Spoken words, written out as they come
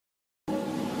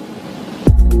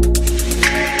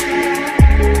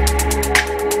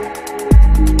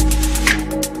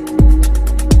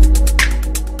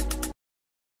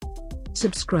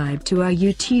subscribe to our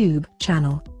YouTube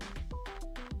channel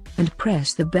and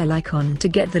press the bell icon to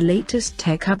get the latest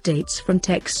tech updates from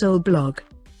TechSole Blog.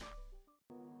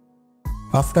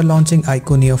 After launching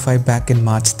iQoo Neo5 back in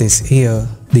March this year,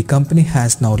 the company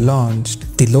has now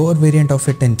launched the lower variant of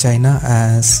it in China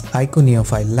as iQoo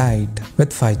Neo5 Lite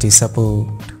with 5G support.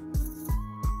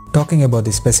 Talking about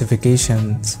the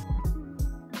specifications,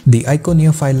 the iQoo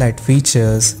Neo5 Lite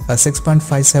features a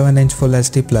 6.57-inch Full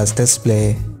HD Plus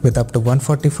display with up to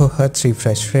 144Hz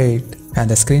refresh rate, and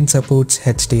the screen supports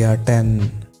HDR10.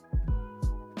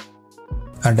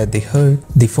 Under the hood,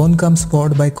 the phone comes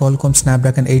powered by Qualcomm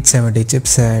Snapdragon 870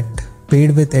 chipset,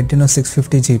 paired with Adreno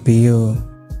 650 GPU.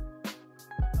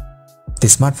 The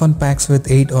smartphone packs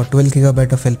with 8 or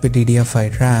 12GB of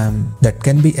LPDDR5 RAM that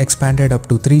can be expanded up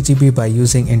to 3GB by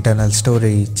using internal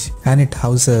storage, and it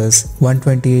houses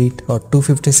 128 or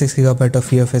 256GB of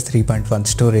UFS 3.1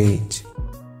 storage.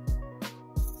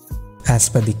 As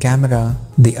per the camera,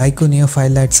 the iQoo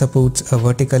Neo5 Lite supports a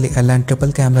vertically aligned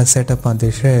triple camera setup on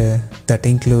the rear that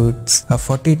includes a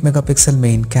 48MP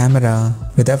main camera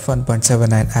with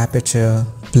f1.79 aperture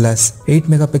plus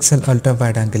 8MP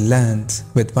ultra-wide-angle lens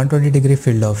with 120°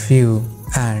 field of view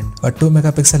and a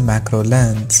 2MP macro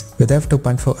lens with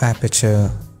f2.4 aperture.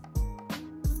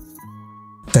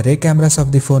 The rear cameras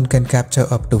of the phone can capture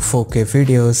up to 4K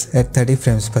videos at 30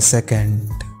 frames per second.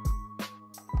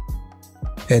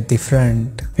 At the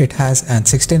front, it has an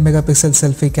 16MP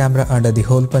selfie camera under the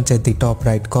hole punch at the top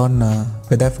right corner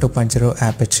with f2.0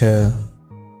 aperture.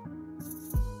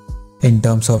 In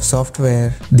terms of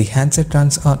software, the handset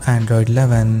runs on Android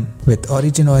 11 with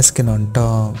Origin OS skin on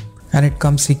top, and it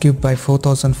comes equipped by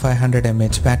 4500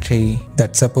 mAh battery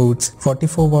that supports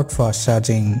 44W fast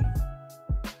charging.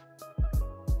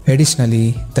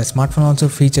 Additionally, the smartphone also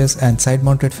features an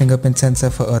side-mounted fingerprint sensor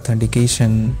for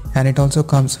authentication, and it also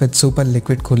comes with super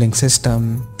liquid cooling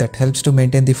system that helps to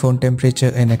maintain the phone temperature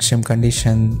in extreme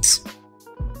conditions.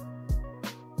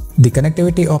 The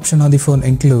connectivity option on the phone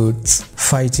includes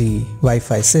 5G,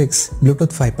 Wi-Fi 6,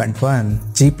 Bluetooth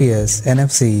 5.1, GPS,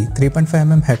 NFC,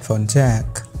 3.5mm headphone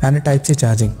jack, and a Type-C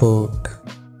charging port.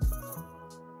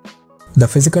 The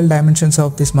physical dimensions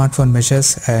of the smartphone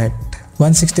measures at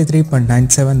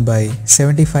 163.97 by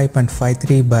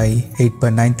 75.53 by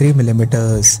 8.93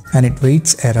 mm, and it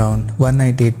weighs around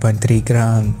 198.3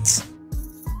 grams.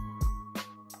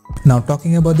 Now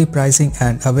talking about the pricing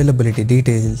and availability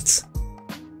details.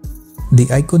 The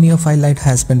iQoo Neo5 Lite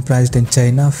has been priced in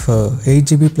China for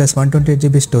 8GB plus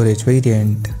 128GB storage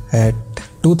variant at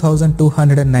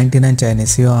 2,299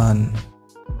 Chinese yuan,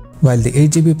 while the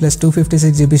 8GB plus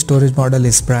 256GB storage model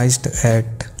is priced at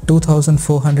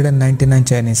 2,499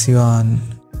 Chinese yuan,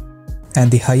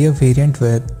 and the higher variant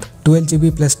with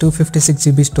 12GB plus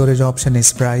 256GB storage option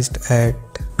is priced at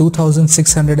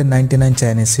 2,699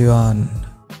 Chinese yuan.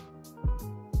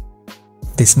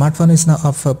 The smartphone is now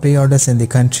up for pre-orders in the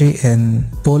country in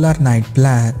Polar Night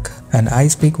Black and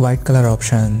Ice Peak White color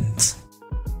options,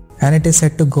 and it is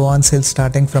set to go on sale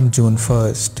starting from June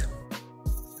 1st.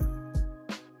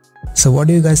 So what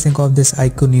do you guys think of this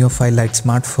iQoo Neo5 Lite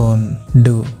smartphone?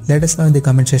 Do let us know in the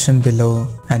comment section below,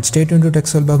 and stay tuned to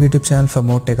TechSole Blog YouTube channel for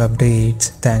more tech updates.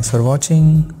 Thanks for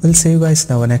watching. We'll see you guys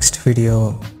in our next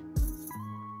video.